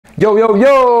Yo, yo,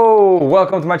 yo!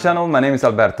 Welcome to my channel, my name is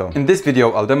Alberto. In this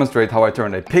video, I'll demonstrate how I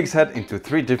turned a pig's head into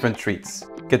 3 different treats.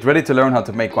 Get ready to learn how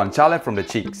to make guanciale from the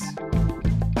cheeks.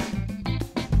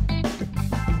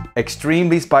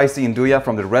 Extremely spicy nduja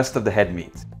from the rest of the head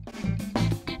meat.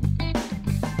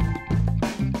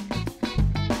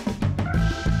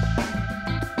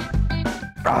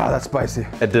 Ah, that's spicy.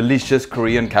 A delicious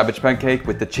Korean cabbage pancake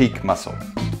with the cheek muscle.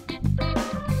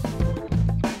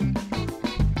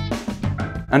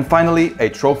 And finally, a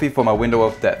trophy for my window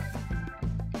of death.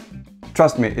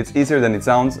 Trust me, it's easier than it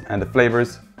sounds and the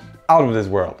flavors out of this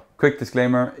world. Quick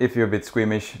disclaimer, if you're a bit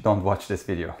squeamish, don't watch this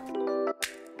video.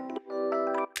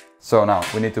 So now,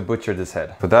 we need to butcher this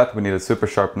head. For that, we need a super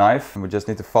sharp knife and we just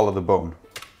need to follow the bone.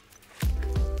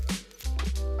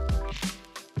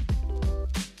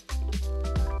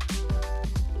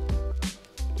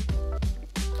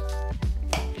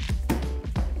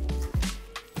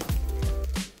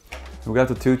 We got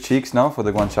the 2 cheeks now for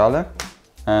the guanciale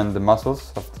and the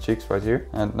muscles of the cheeks right here.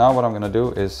 And now what I'm gonna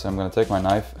do is I'm gonna take my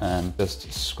knife and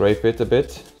just scrape it a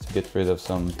bit to get rid of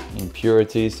some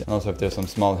impurities. And also if there's some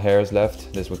small hairs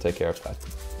left, this will take care of that.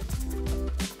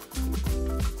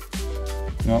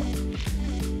 No.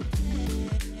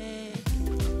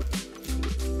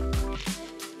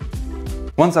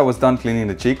 Once I was done cleaning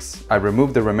the cheeks, I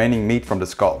removed the remaining meat from the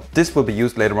skull. This will be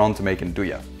used later on to make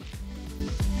nduja.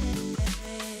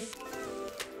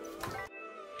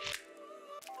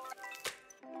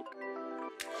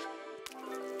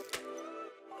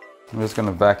 I'm just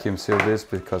gonna vacuum seal this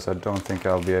because I don't think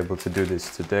I'll be able to do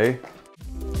this today.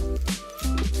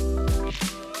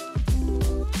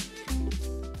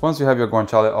 Once you have your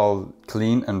guanciale all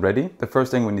clean and ready, the first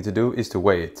thing we need to do is to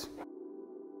weigh it.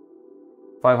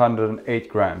 508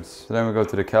 grams. So then we go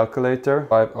to the calculator.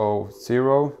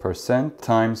 500%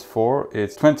 times 4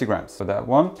 is 20 grams. So that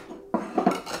one.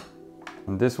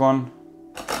 And this one,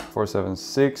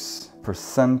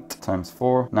 476% times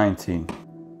 4, 19.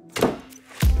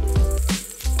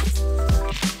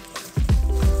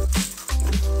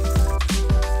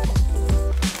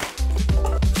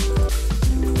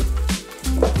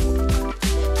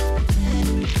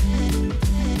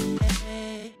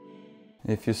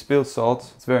 If you spill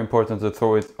salt, it's very important to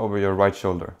throw it over your right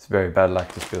shoulder. It's very bad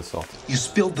luck to spill salt. You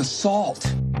spilled the salt!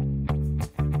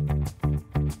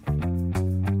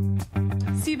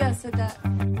 See that, said that.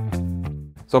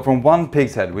 So from 1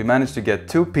 pig's head, we managed to get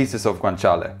 2 pieces of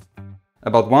guanciale,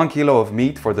 about 1 kilo of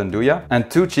meat for the nduja,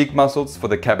 and 2 cheek muscles for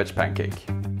the cabbage pancake.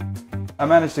 I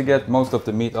managed to get most of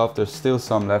the meat off. There's still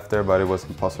some left there, but it was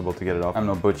impossible to get it off. I'm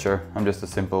no butcher, I'm just a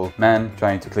simple man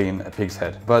trying to clean a pig's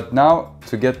head. But now,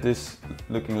 to get this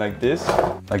looking like this,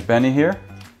 like Benny here,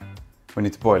 we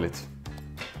need to boil it.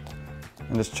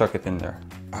 And just chuck it in there.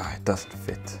 Ah, it doesn't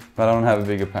fit. But I don't have a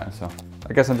bigger pan, so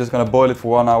I guess I'm just gonna boil it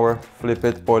for 1 hour, flip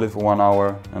it, boil it for 1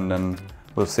 hour, and then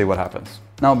we'll see what happens.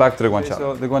 Now back to the guanciale.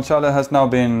 So the guanciale has now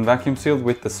been vacuum sealed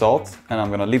with the salt, and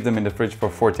I'm gonna leave them in the fridge for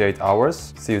 48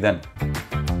 hours. See you then.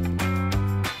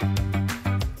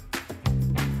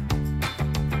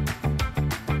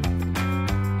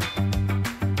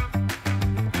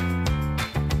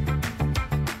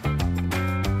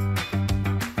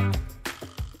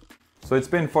 So it's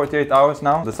been 48 hours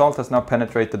now. The salt has now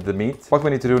penetrated the meat. What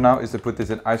we need to do now is to put this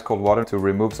in ice cold water to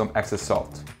remove some excess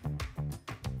salt.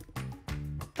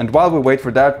 And while we wait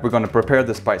for that, we're gonna prepare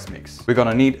the spice mix. We're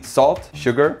gonna need salt,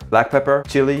 sugar, black pepper,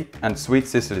 chili, and sweet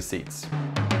cicely seeds.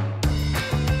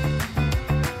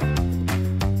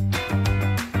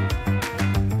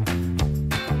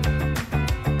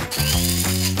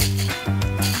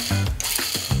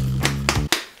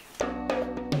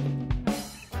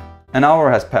 An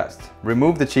hour has passed.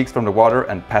 Remove the cheeks from the water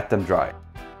and pat them dry.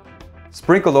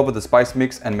 Sprinkle over the spice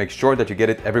mix and make sure that you get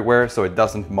it everywhere so it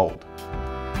doesn't mold.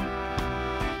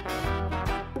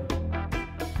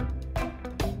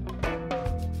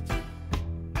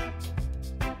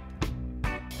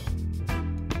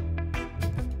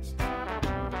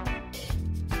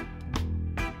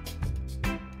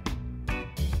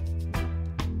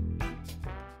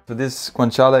 So this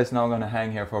guanciale is now gonna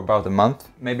hang here for about a month.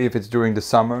 Maybe if it's during the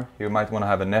summer, you might wanna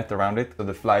have a net around it so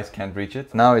the flies can't reach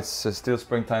it. Now it's still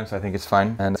springtime, so I think it's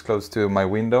fine. And it's close to my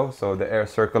window, so the air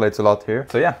circulates a lot here.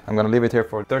 So yeah, I'm gonna leave it here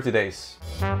for 30 days.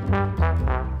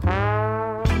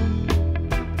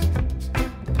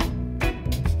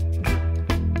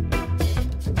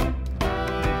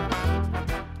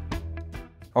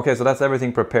 Okay, so that's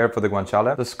everything prepared for the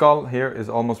guanciale. The skull here is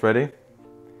almost ready.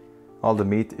 All the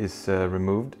meat is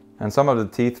removed. and some of the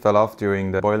teeth fell off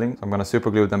during the boiling, so I'm gonna super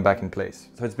glue them back in place.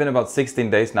 So it's been about 16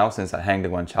 days now since I hanged the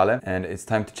guanciale, and it's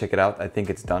time to check it out. I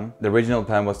think it's done. The original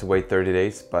plan was to wait 30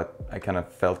 days, but I kind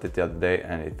of felt it the other day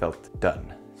and it felt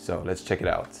done. So let's check it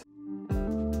out.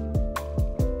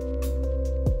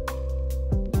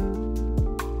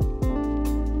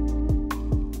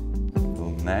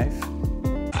 Little knife.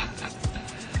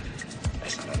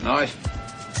 That's not a knife.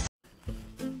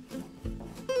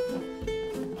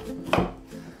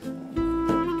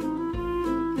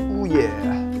 Oh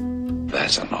yeah.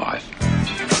 That's a knife.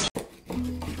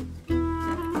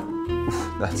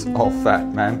 That's all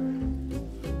fat, man.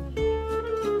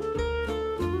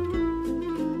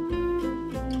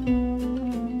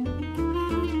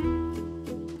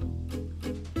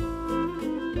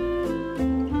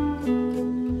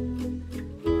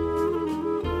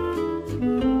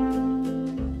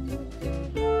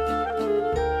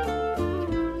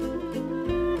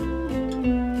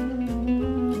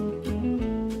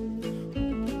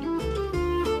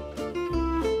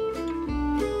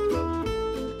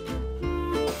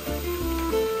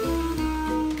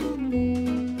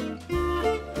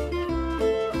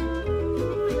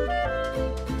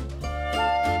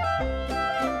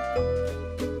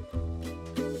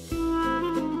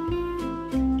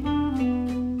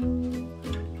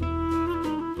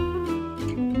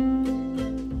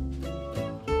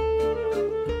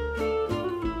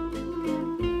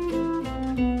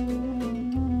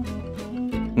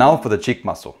 Now for the cheek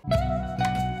muscle.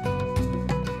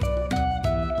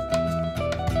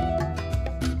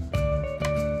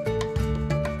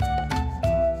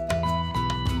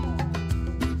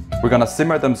 We're gonna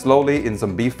simmer them slowly in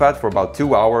some beef fat for about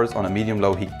 2 hours on a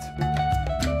medium-low heat.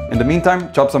 In the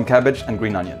meantime, chop some cabbage and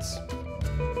green onions.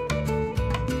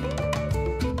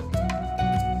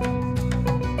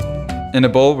 In a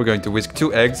bowl, we're going to whisk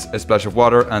 2 eggs, a splash of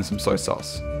water and some soy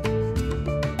sauce.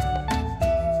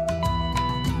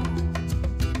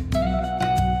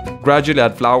 Gradually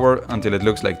add flour until it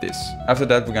looks like this. After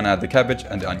that, we're gonna add the cabbage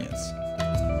and the onions.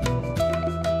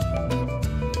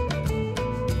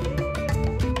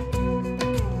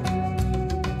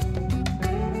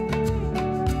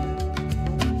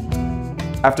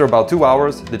 After about 2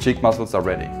 hours, the cheek mussels are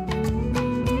ready.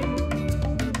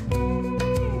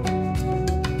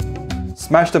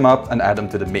 Smash them up and add them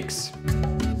to the mix.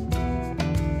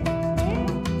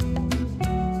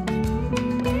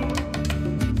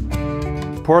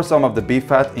 Pour some of the beef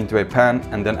fat into a pan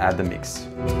and then add the mix.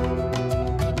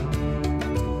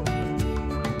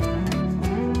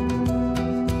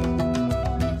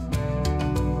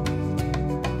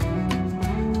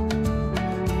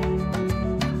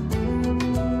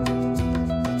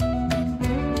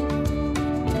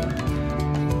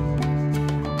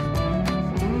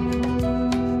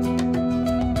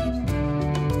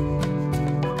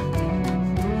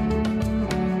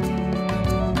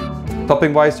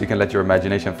 Topping wise, you can let your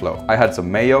imagination flow. I had some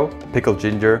mayo, pickled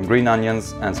ginger, green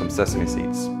onions and some sesame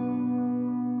seeds.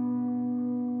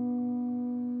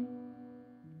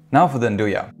 Now for the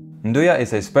Nduja. Nduja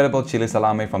is a spreadable chili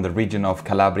salami from the region of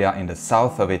Calabria in the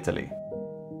south of Italy.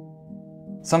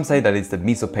 Some say that it's the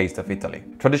miso paste of Italy.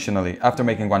 Traditionally, after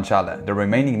making guanciale, the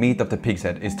remaining meat of the pig's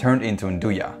head is turned into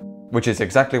Nduja, which is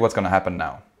exactly what's gonna happen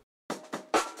now.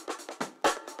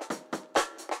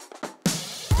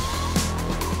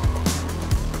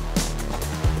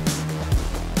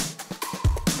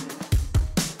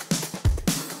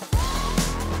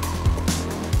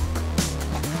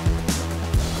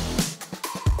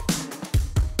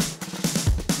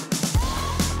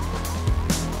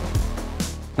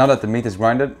 Now that the meat is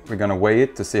grinded, we're gonna weigh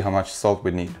it to see how much salt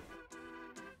we need.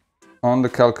 On the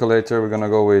calculator, we're gonna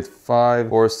go with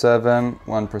 547.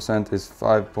 1% is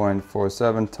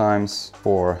 5.47 times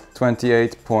 4,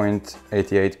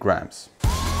 28.88 grams.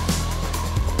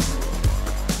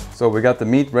 So we got the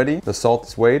meat ready, the salt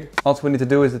is weighed. All we need to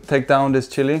do is to take down this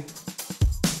chili.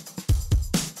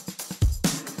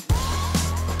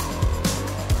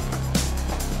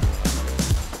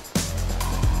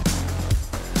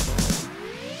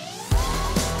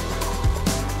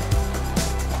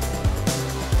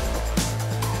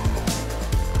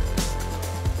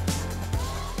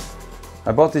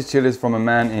 I bought these chilies from a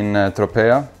man in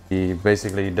Tropea. He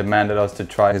basically demanded us to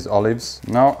try his olives.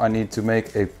 Now I need to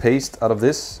make a paste out of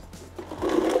this.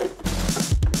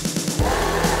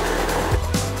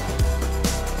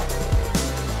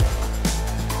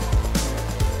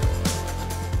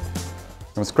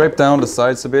 I'm gonna scrape down the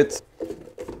sides a bit.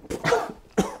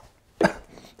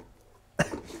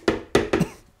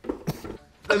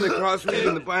 And the crossweed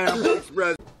and the pineapple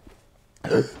express.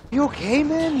 You okay,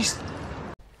 man?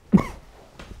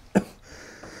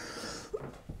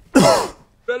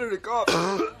 better to cough.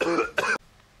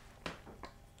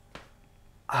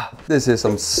 This is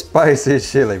some spicy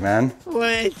chili, man.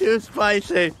 Way too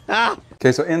spicy. Ah!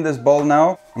 Okay, so in this bowl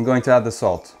now, I'm going to add the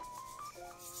salt.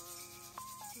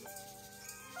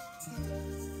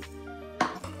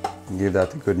 Give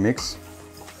that a good mix.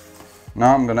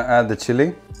 Now I'm gonna add the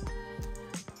chili.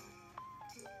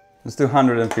 Let's do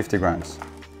 150 grams.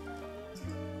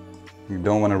 You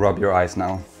don't want to rub your eyes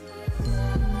now.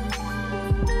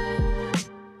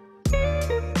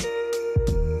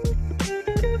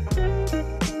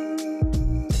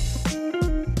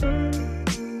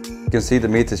 You can see the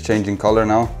meat is changing color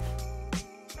now.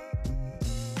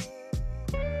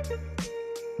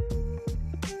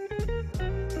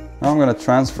 Now I'm going to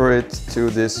transfer it to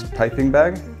this piping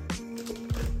bag.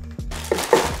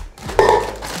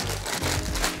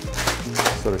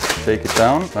 Sort of shake it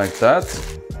down like that.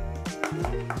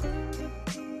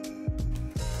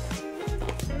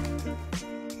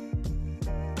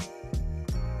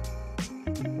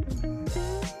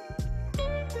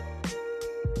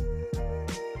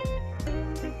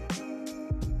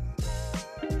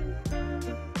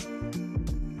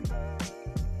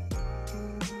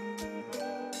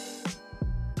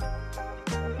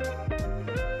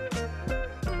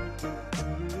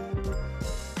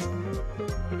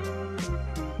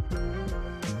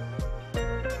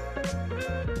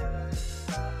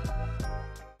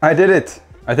 I did it!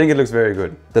 I think it looks very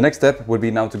good. The next step would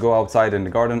be now to go outside in the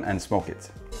garden and smoke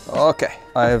it. Okay,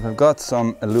 I've got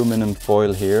some aluminum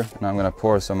foil here. Now I'm gonna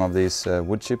pour some of these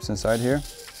wood chips inside here.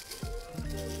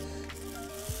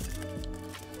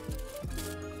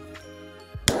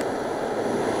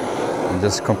 And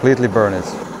just completely burn it.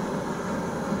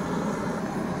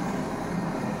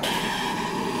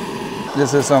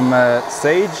 This is some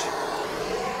sage.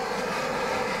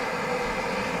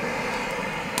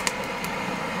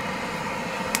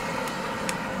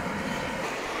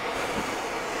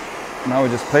 Now we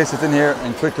just place it in here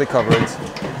and quickly cover it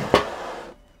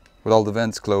with all the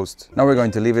vents closed. Now we're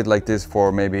going to leave it like this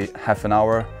for maybe half an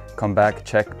hour, come back,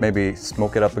 check, maybe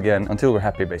smoke it up again until we're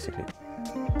happy basically.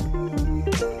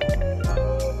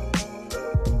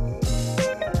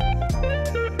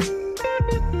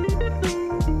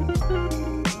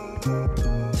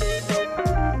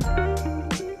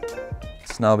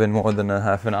 It's now been more than a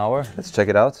half an hour. Let's check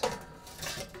it out.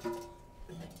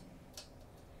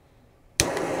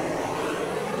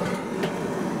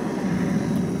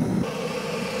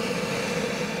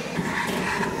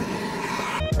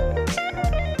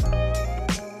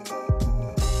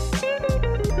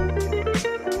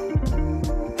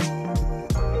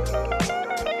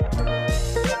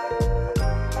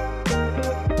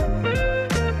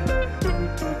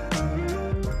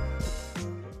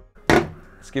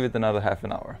 Give it another half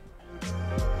an hour.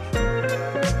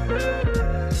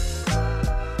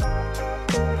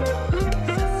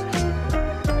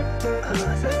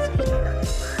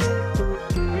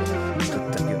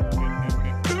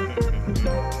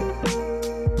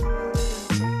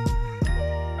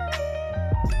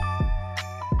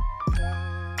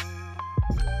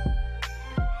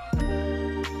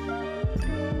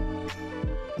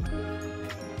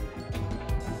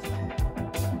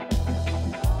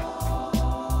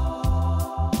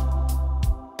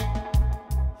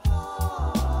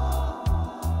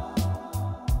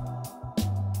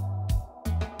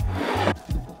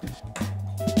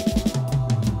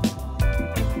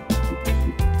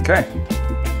 Okay.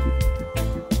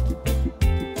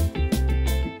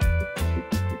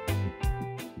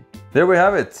 There we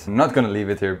have it. I'm not gonna leave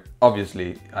it here.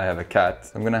 Obviously, I have a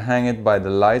cat. I'm gonna hang it by the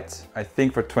light, I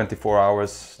think for 24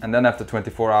 hours. And then after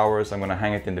 24 hours, I'm gonna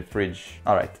hang it in the fridge.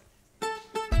 All right.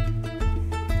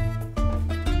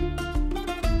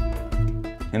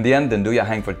 In the end, the Nduja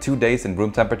hang for 2 days in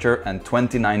room temperature and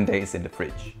 29 days in the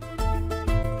fridge.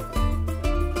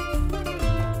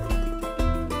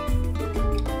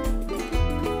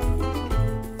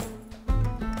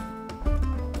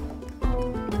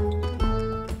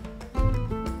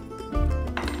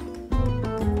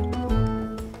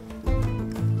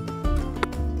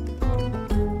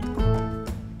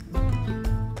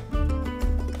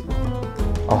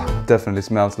 Oh, definitely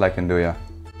smells like Nduja.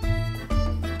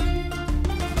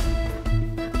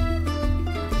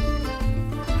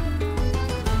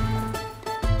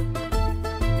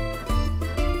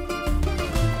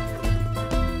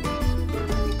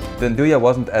 The Nduja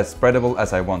wasn't as spreadable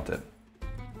as I wanted.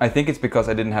 I think it's because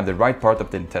I didn't have the right part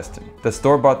of the intestine. The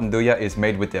store-bought Nduja is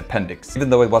made with the appendix. Even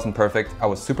though it wasn't perfect, I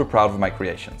was super proud of my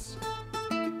creations.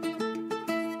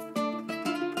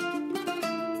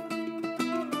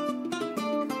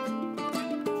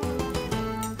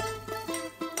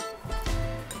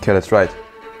 Okay, let's try it.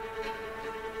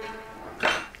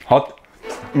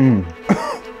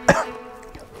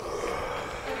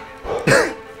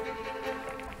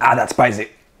 Ah, that's spicy.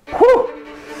 Whew.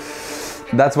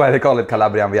 That's why they call it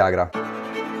Calabrian Viagra.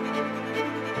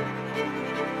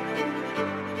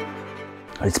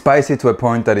 It's spicy to a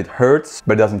point that it hurts,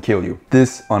 but it doesn't kill you.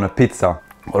 This on a pizza,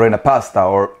 or in a pasta,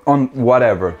 or on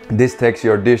whatever. This takes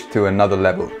your dish to another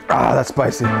level. Ah, that's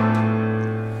spicy.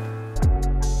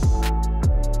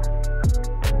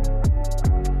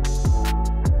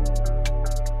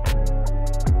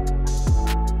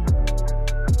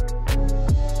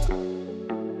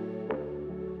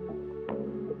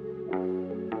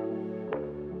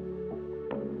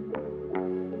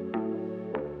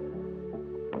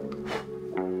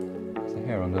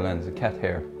 Hair on the lens, a cat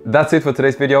hair. That's it for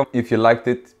today's video. If you liked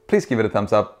it, please give it a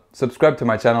thumbs up. Subscribe to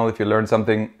my channel if you learned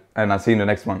something, and I'll see you in the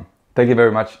next one. Thank you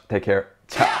very much. Take care.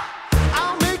 Ciao.